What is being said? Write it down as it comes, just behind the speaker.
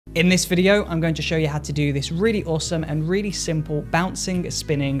In this video, I'm going to show you how to do this really awesome and really simple bouncing,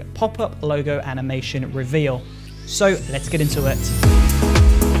 spinning, pop-up logo animation reveal. So let's get into it.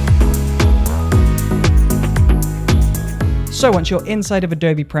 So once you're inside of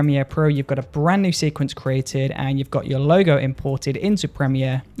Adobe Premiere Pro, you've got a brand new sequence created and you've got your logo imported into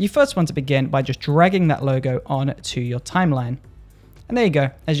Premiere. You first want to begin by just dragging that logo on to your timeline. And there you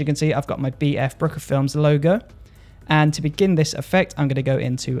go. As you can see, I've got my BF Brooker Films logo. And to begin this effect, I'm going to go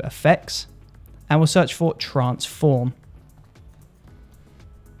into Effects and we'll search for Transform.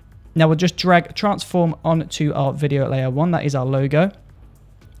 Now we'll just drag Transform onto our video layer 1. That is our logo.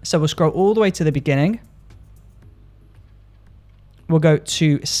 So we'll scroll all the way to the beginning. We'll go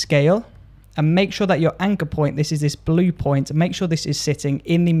to Scale and make sure that your anchor point, this is this blue point, make sure this is sitting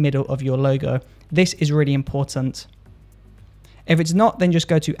in the middle of your logo. This is really important. If it's not, then just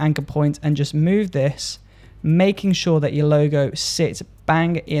go to Anchor Point and just move this, making sure that your logo sits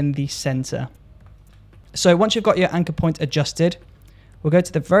bang in the center. So once you've got your anchor point adjusted, we'll go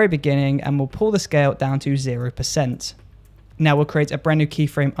to the very beginning and we'll pull the scale down to 0%. Now we'll create a brand new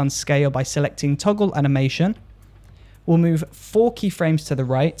keyframe on scale by selecting Toggle Animation. We'll move 4 keyframes to the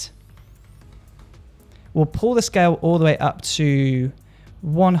right. We'll pull the scale all the way up to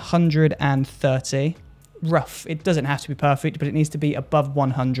 130. Rough. It doesn't have to be perfect, but it needs to be above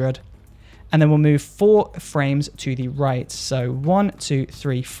 100. And then we'll move 4 frames to the right. So 1, 2,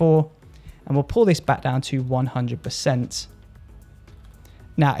 3, 4. And we'll pull this back down to 100%.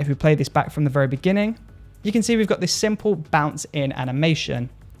 Now, if we play this back from the very beginning, you can see we've got this simple bounce in animation.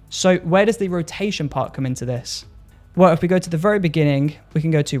 So where does the rotation part come into this? Well, if we go to the very beginning, we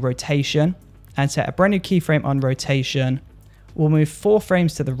can go to Rotation and set a brand new keyframe on Rotation. We'll move 4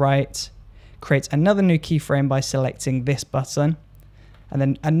 frames to the right, create another new keyframe by selecting this button, and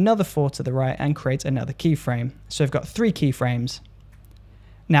then another 4 to the right and create another keyframe. So we've got 3 keyframes.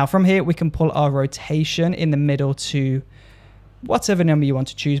 Now from here, we can pull our rotation in the middle to whatever number you want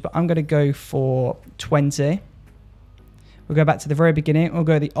to choose, but I'm going to go for 20. We'll go back to the very beginning. We'll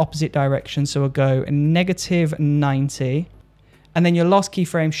go the opposite direction. So we'll go -90. And then your last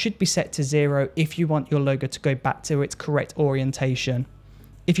keyframe should be set to 0 if you want your logo to go back to its correct orientation.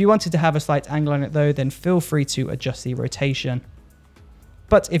 If you wanted to have a slight angle on it though, then feel free to adjust the rotation.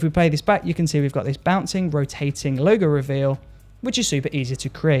 But if we play this back, you can see we've got this bouncing, rotating logo reveal, which is super easy to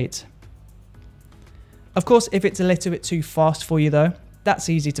create. Of course, if it's a little bit too fast for you though, that's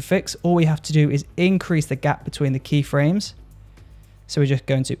easy to fix. All we have to do is increase the gap between the keyframes. So we're just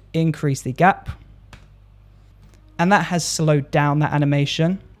going to increase the gap. And that has slowed down that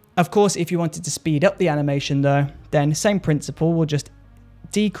animation. Of course, if you wanted to speed up the animation though, then same principle, we'll just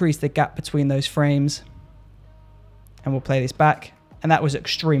decrease the gap between those frames. And we'll play this back. And that was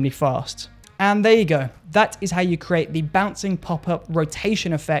extremely fast. And there you go. That is how you create the bouncing pop-up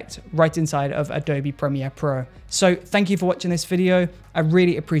rotation effect right inside of Adobe Premiere Pro. So thank you for watching this video. I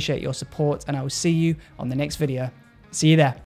really appreciate your support and I will see you on the next video. See you there.